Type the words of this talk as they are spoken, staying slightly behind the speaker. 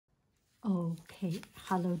Okay,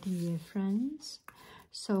 hello dear friends.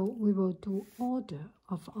 So we will do order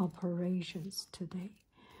of operations today.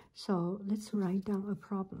 So let's write down a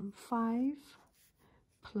problem. 5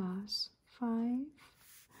 plus 5,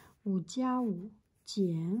 5加5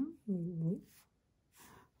减5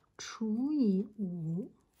除以5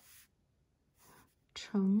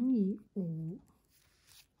乘以5。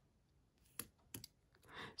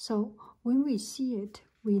So when we see it,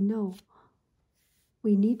 we know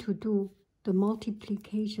we need to do the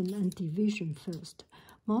multiplication and division first.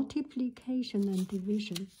 Multiplication and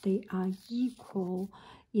division, they are equal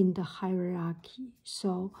in the hierarchy.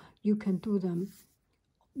 So you can do them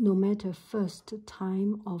no matter first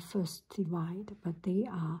time or first divide, but they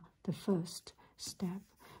are the first step.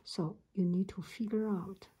 So you need to figure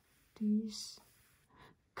out this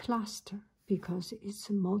cluster because it's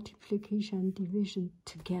multiplication and division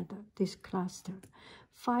together, this cluster.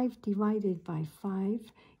 5 divided by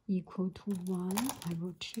 5 equal to 1. I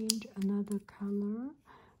will change another color.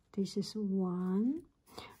 This is 1.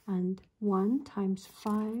 And 1 times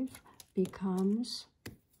 5 becomes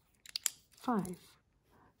 5.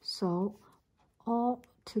 So all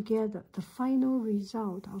together, the final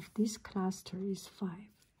result of this cluster is 5.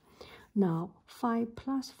 Now, 5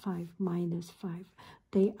 plus 5 minus 5,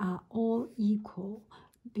 they are all equal,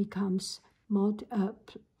 becomes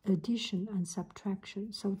addition and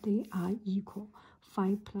subtraction, so they are equal.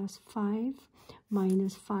 5 plus 5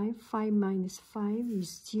 minus 5, 5 minus 5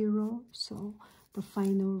 is 0, so the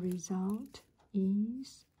final result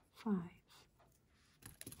is 5.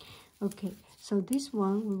 Okay, so this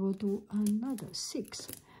one we will do another 6.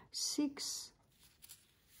 6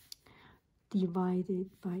 divided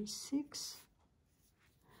by 6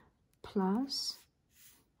 plus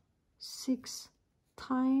 6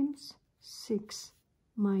 times 6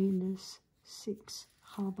 minus 6.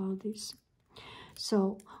 How about this?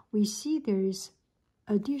 So we see there is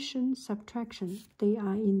addition, subtraction. They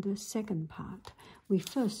are in the second part. We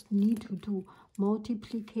first need to do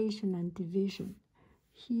multiplication and division.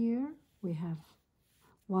 Here we have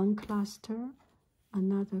one cluster,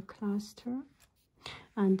 another cluster,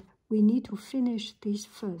 and we need to finish this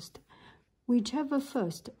first. Whichever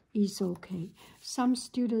first is okay. Some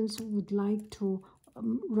students would like to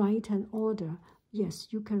write an order. Yes,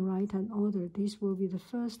 you can write an order. This will be the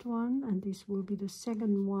first one, and this will be the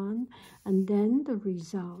second one, and then the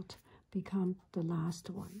result become the last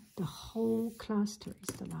one. The whole cluster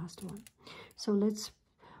is the last one. So let's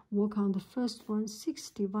work on the first one. 6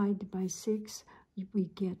 divided by 6, we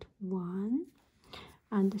get 1.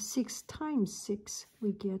 And 6 times 6,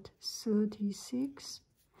 we get 36.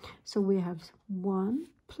 So we have 1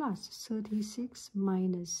 plus 36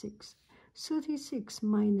 minus 6. 36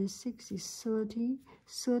 minus 6 is 30.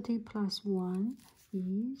 30 plus 1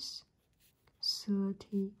 is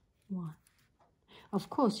 31. Of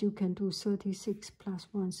course, you can do 36 plus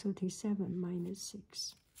 1, 37 minus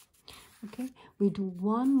 6. Okay, we do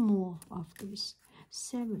one more of this.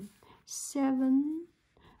 7. 7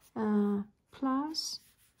 plus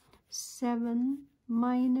 7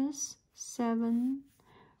 minus 7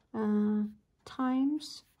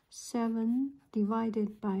 times 7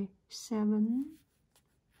 divided by 7.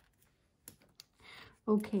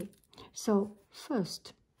 Okay, so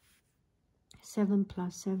first 7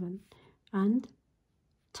 plus 7 and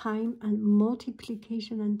time and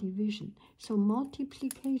multiplication and division. So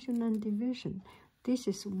multiplication and division, this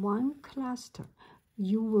is one cluster.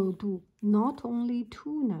 You will do not only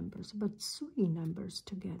 2 numbers, but 3 numbers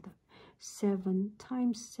together. 7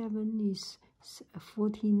 times 7 is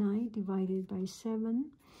 49, divided by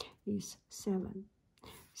 7 is 7.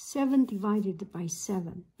 7 divided by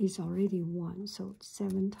 7 is already 1, so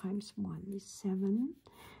 7 times 1 is 7.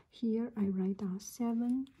 Here I write down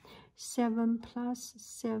 7. 7 plus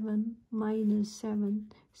 7 minus 7,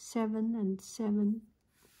 7 and 7.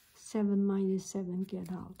 7 minus 7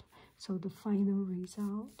 get out. So the final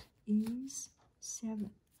result is 7.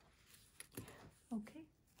 Okay.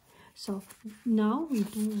 So now we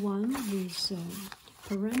do one with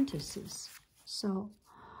parentheses. So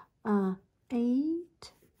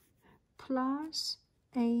 8 plus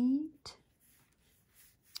 8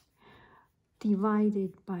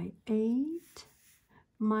 divided by 8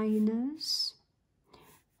 minus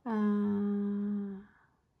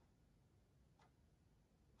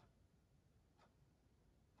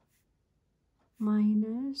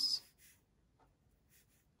minus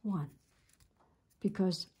 1,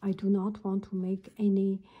 because I do not want to make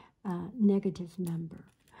any negative number.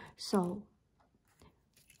 So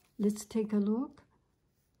let's take a look.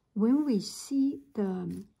 When we see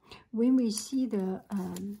the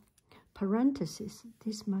parentheses,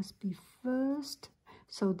 this must be first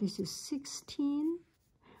So this is 16.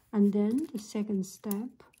 And then the second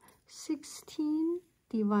step, 16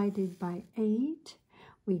 divided by 8,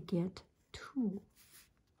 we get 2.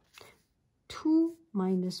 2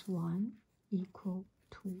 minus 1 equal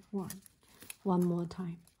to 1. One more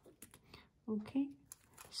time. Okay,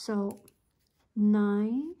 so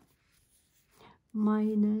 9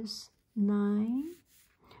 minus 9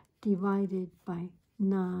 divided by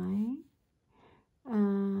 9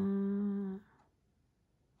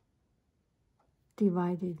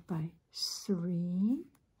 divided by 3.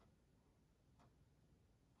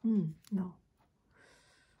 No.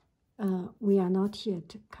 We are not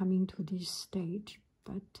yet coming to this stage,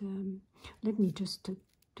 but let me just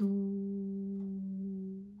do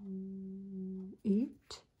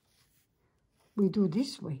it. We do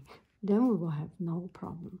this way, then we will have no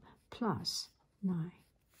problem. Plus 9.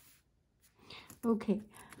 Okay,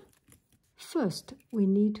 first we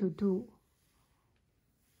need to do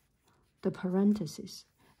the parentheses,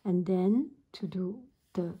 and then to do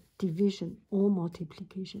the division or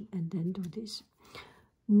multiplication, and then do this.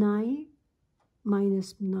 9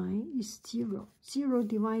 minus 9 is 0. 0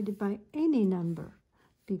 divided by any number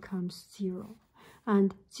becomes 0.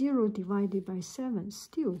 And 0 divided by 7,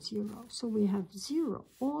 still 0. So we have 0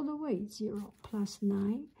 all the way, 0 plus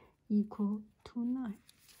 9 equal to 9.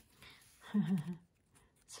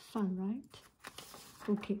 It's fun, right?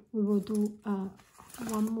 Okay, we will do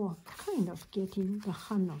one more, kind of getting the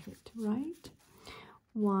hang of it, right?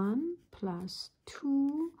 1 plus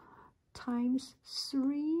 2 times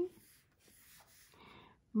 3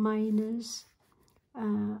 minus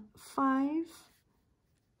 5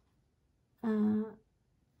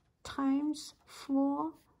 times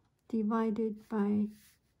 4 divided by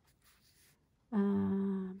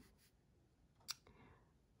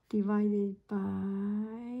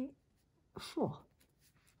 4.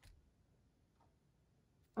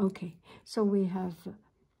 Okay, so we have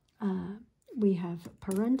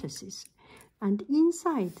parentheses, and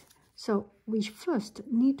inside, so we first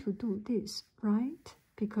need to do this, right?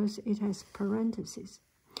 Because it has parentheses.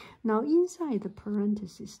 Now inside the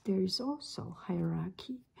parentheses, there is also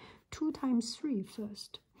hierarchy. 2 times 3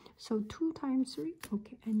 first. So 2 times 3,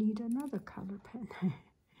 okay, I need another color pen.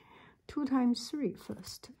 2 times 3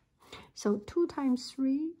 first. So 2 times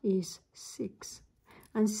 3 is 6.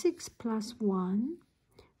 And 6 plus 1,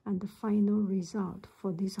 and the final result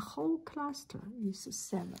for this whole cluster is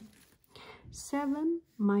 7. 7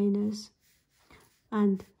 minus,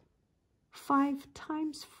 and 5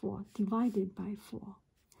 times 4 divided by 4.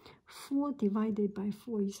 4 divided by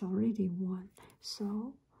 4 is already 1.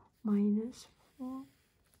 So minus 4.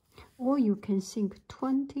 Or you can think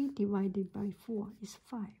 20 divided by 4 is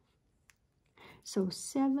 5. So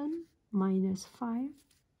 7 minus 5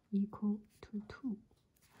 equal to 2.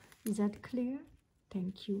 Is that clear?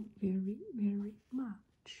 Thank you very, very much.